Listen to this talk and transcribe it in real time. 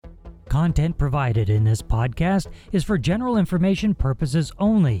Content provided in this podcast is for general information purposes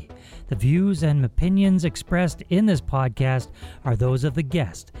only. The views and opinions expressed in this podcast are those of the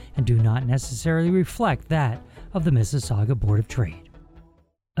guest and do not necessarily reflect that of the Mississauga Board of Trade.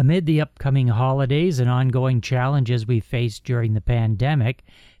 Amid the upcoming holidays and ongoing challenges we faced during the pandemic,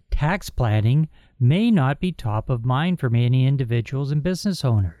 tax planning may not be top of mind for many individuals and business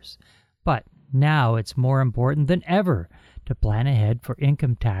owners. But now it's more important than ever to plan ahead for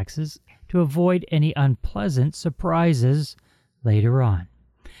income taxes to avoid any unpleasant surprises later on.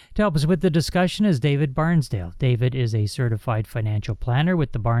 To help us with the discussion is David Barnsdale. David is a certified financial planner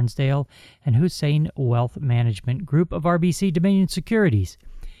with the Barnsdale and Hussein Wealth Management Group of RBC Dominion Securities.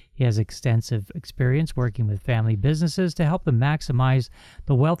 He has extensive experience working with family businesses to help them maximize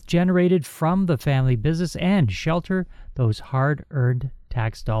the wealth generated from the family business and shelter those hard-earned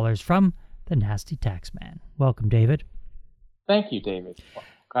tax dollars from the nasty tax man. Welcome, David. Thank you, David.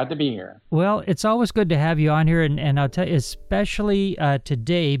 Glad to be here. Well, it's always good to have you on here, and I'll tell you, especially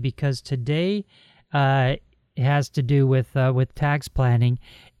today, because today has to do with tax planning.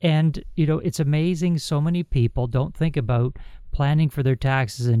 And, you know, it's amazing so many people don't think about planning for their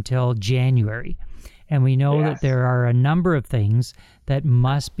taxes until January. And we know that there are a number of things that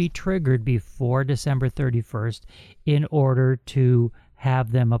must be triggered before December 31st in order to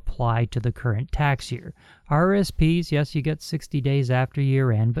have them apply to the current tax year. RSPs, yes, you get 60 days after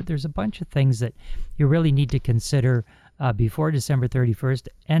year end, but there's a bunch of things that you really need to consider before December 31st,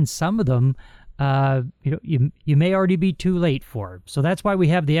 and some of them you may already be too late for. So that's why we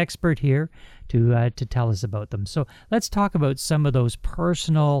have the expert here to tell us about them. So let's talk about some of those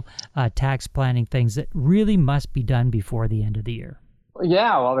personal tax planning things that really must be done before the end of the year.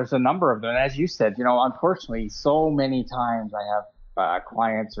 Yeah, well, there's a number of them. As you said, unfortunately, so many times I have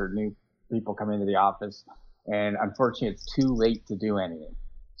clients or new people come into the office, and unfortunately, it's too late to do anything.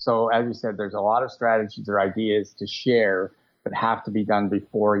 So as you said, there's a lot of strategies or ideas to share that have to be done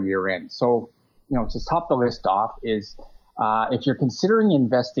before year end. So, to top the list off is if you're considering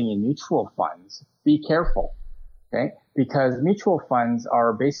investing in mutual funds, be careful, okay? Because mutual funds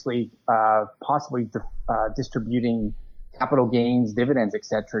are basically possibly distributing capital gains, dividends,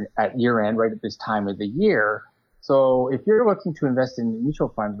 etc. at year end, right at this time of the year. So if you're looking to invest in mutual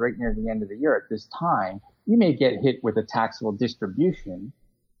funds right near the end of the year at this time, you may get hit with a taxable distribution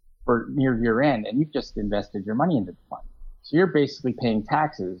for near year end, and you've just invested your money into the fund. So you're basically paying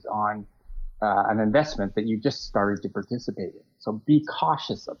taxes on an investment that you just started to participate in. So be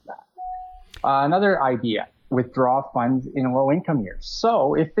cautious of that. Another idea, withdraw funds in low income years.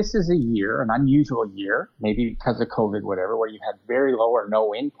 So if this is a year, an unusual year, maybe because of COVID, whatever, where you had very low or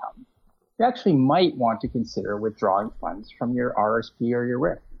no income, you actually might want to consider withdrawing funds from your RSP or your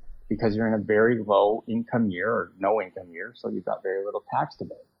RIF because you're in a very low income year or no income year, so you've got very little tax to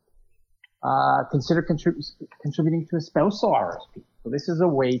pay. Consider contributing to a spousal RSP. So this is a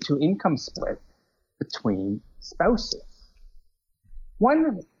way to income split between spouses.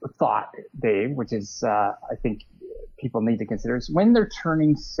 One thought, Dave, which is I think people need to consider, is when they're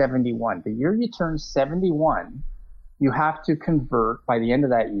turning 71. The year you turn 71, you have to convert by the end of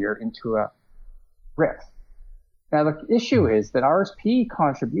that year into a RIF. Now, the issue is that RSP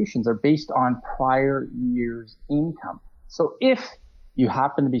contributions are based on prior year's income. So if you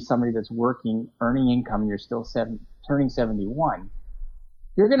happen to be somebody that's working, earning income, and you're still turning 71,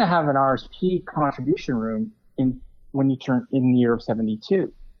 you're going to have an RSP contribution room when you turn in the year of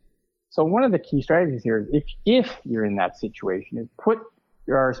 72. So one of the key strategies here is if you're in that situation, is put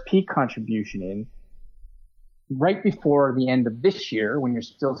your RSP contribution in right before the end of this year when you're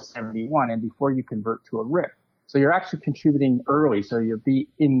still 71 and before you convert to a RIF. So you're actually contributing early. So you'll be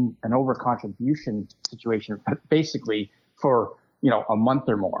in an over-contribution situation basically for, a month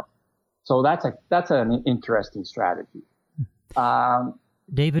or more. So that's an interesting strategy.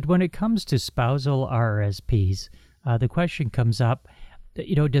 David, when it comes to spousal RSPs, the question comes up,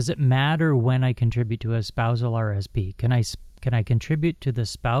 does it matter when I contribute to a spousal RSP? Can I contribute to the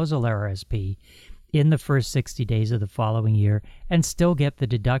spousal RSP in the first 60 days of the following year and still get the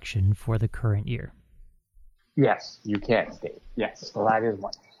deduction for the current year? Yes, you can, Dave. Yes, so that is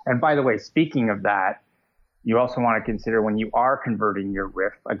one. And by the way, speaking of that, you also want to consider when you are converting your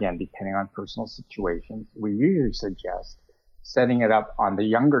RIF, again, depending on personal situations, we usually suggest setting it up on the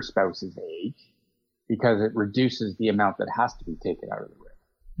younger spouse's age because it reduces the amount that has to be taken out of the RIF.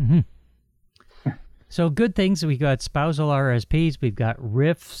 Mm-hmm. So good things. We got spousal RSPs. We've got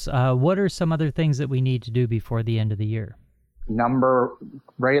RIFs. What are some other things that we need to do before the end of the year?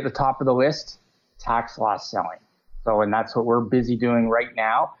 Right at the top of the list, tax loss selling. So, and that's what we're busy doing right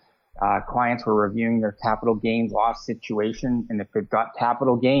now. Clients were reviewing their capital gains loss situation. And if they've got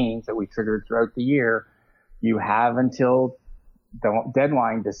capital gains that we triggered throughout the year, you have until the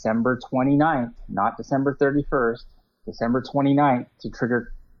deadline, December 29th, not December 31st, December 29th to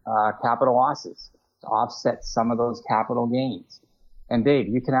trigger capital losses to offset some of those capital gains. And Dave,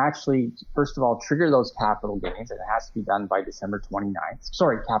 you can actually, first of all, trigger those capital gains, and it has to be done by December 29th.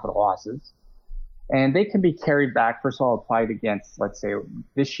 Sorry, capital losses. And they can be carried back, first of all, applied against, let's say,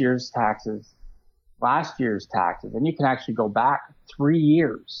 this year's taxes, last year's taxes. And you can actually go back 3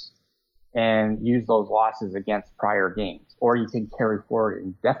 years and use those losses against prior gains, or you can carry forward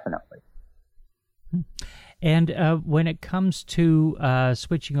indefinitely. And when it comes to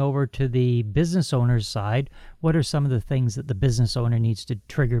switching over to the business owner's side, what are some of the things that the business owner needs to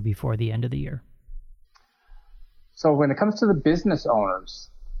trigger before the end of the year? So when it comes to the business owners,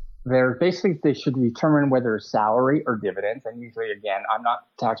 they should determine whether it's salary or dividends. And usually, again, I'm not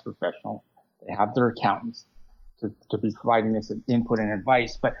a tax professional. They have their accountants to be providing this input and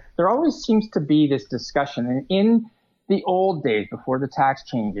advice. But there always seems to be this discussion. And in the old days, before the tax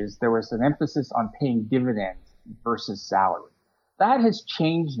changes, there was an emphasis on paying dividends versus salary. That has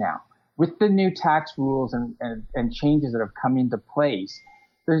changed now. With the new tax rules and changes that have come into place,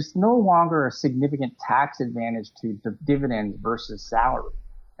 there's no longer a significant tax advantage to dividends versus salary.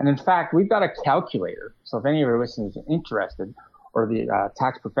 And in fact, we've got a calculator. So if any of our listeners are interested, or the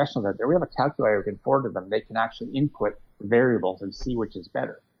tax professionals out there, we have a calculator we can forward to them. They can actually input variables and see which is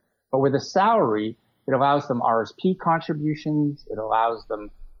better. But with a salary, it allows them RSP contributions. It allows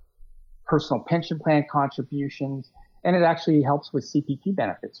them personal pension plan contributions. And it actually helps with CPP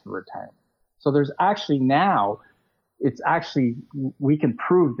benefits for retirement. So there's actually now, we can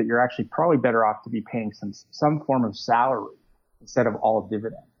prove that you're actually probably better off to be paying some form of salary instead of all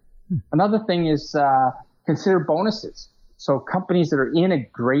dividend. Another thing is consider bonuses. So companies that are in a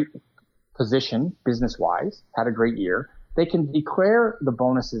great position business-wise, had a great year, they can declare the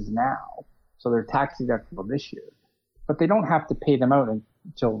bonuses now. So they're tax deductible this year, but they don't have to pay them out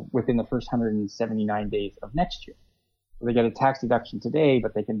until within the first 179 days of next year. So they get a tax deduction today,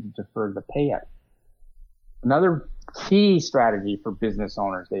 but they can defer the payout. Another key strategy for business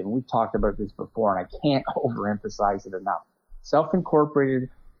owners, Dave, and we've talked about this before, and I can't overemphasize it enough. Self-incorporated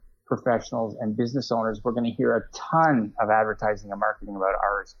professionals and business owners, we're going to hear a ton of advertising and marketing about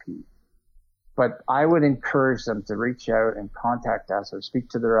RSP. But I would encourage them to reach out and contact us or speak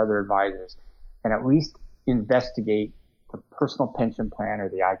to their other advisors and at least investigate the personal pension plan or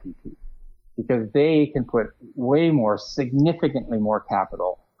the IPP, because they can put significantly more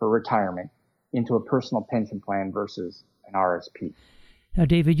capital for retirement into a personal pension plan versus an RSP. Now,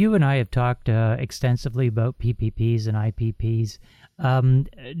 David, you and I have talked extensively about PPPs and IPPs.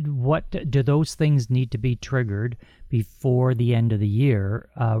 What do those things need to be triggered before the end of the year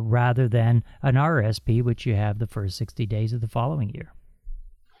rather than an RSP, which you have the first 60 days of the following year?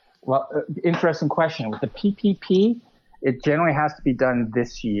 Well, interesting question. With the PPP, it generally has to be done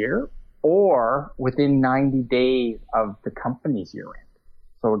this year or within 90 days of the company's year end.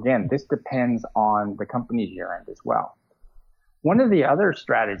 So again, this depends on the company's year end as well. One of the other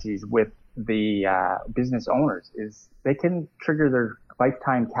strategies with the business owners is they can trigger their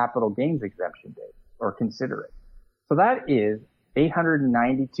lifetime capital gains exemption date or consider it. So that is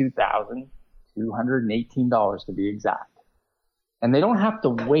 $892,218 to be exact. And they don't have to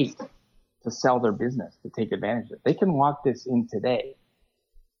wait to sell their business to take advantage of it. They can lock this in today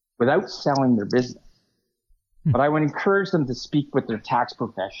without selling their business. But I would encourage them to speak with their tax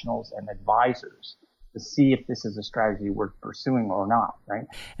professionals and advisors to see if this is a strategy worth pursuing or not, right?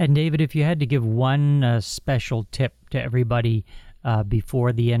 And David, if you had to give one special tip to everybody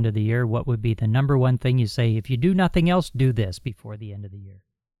before the end of the year, what would be the number one thing you say, if you do nothing else, do this before the end of the year?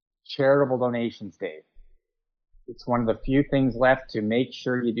 Charitable donations, Dave. It's one of the few things left to make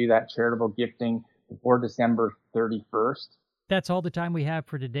sure you do that charitable gifting before December 31st. That's all the time we have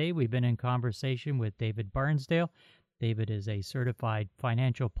for today. We've been in conversation with David Barnsdale. David is a certified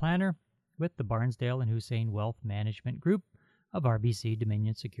financial planner with the Barnsdale and Hussein Wealth Management Group of RBC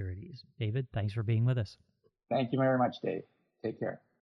Dominion Securities. David, thanks for being with us. Thank you very much, Dave. Take care.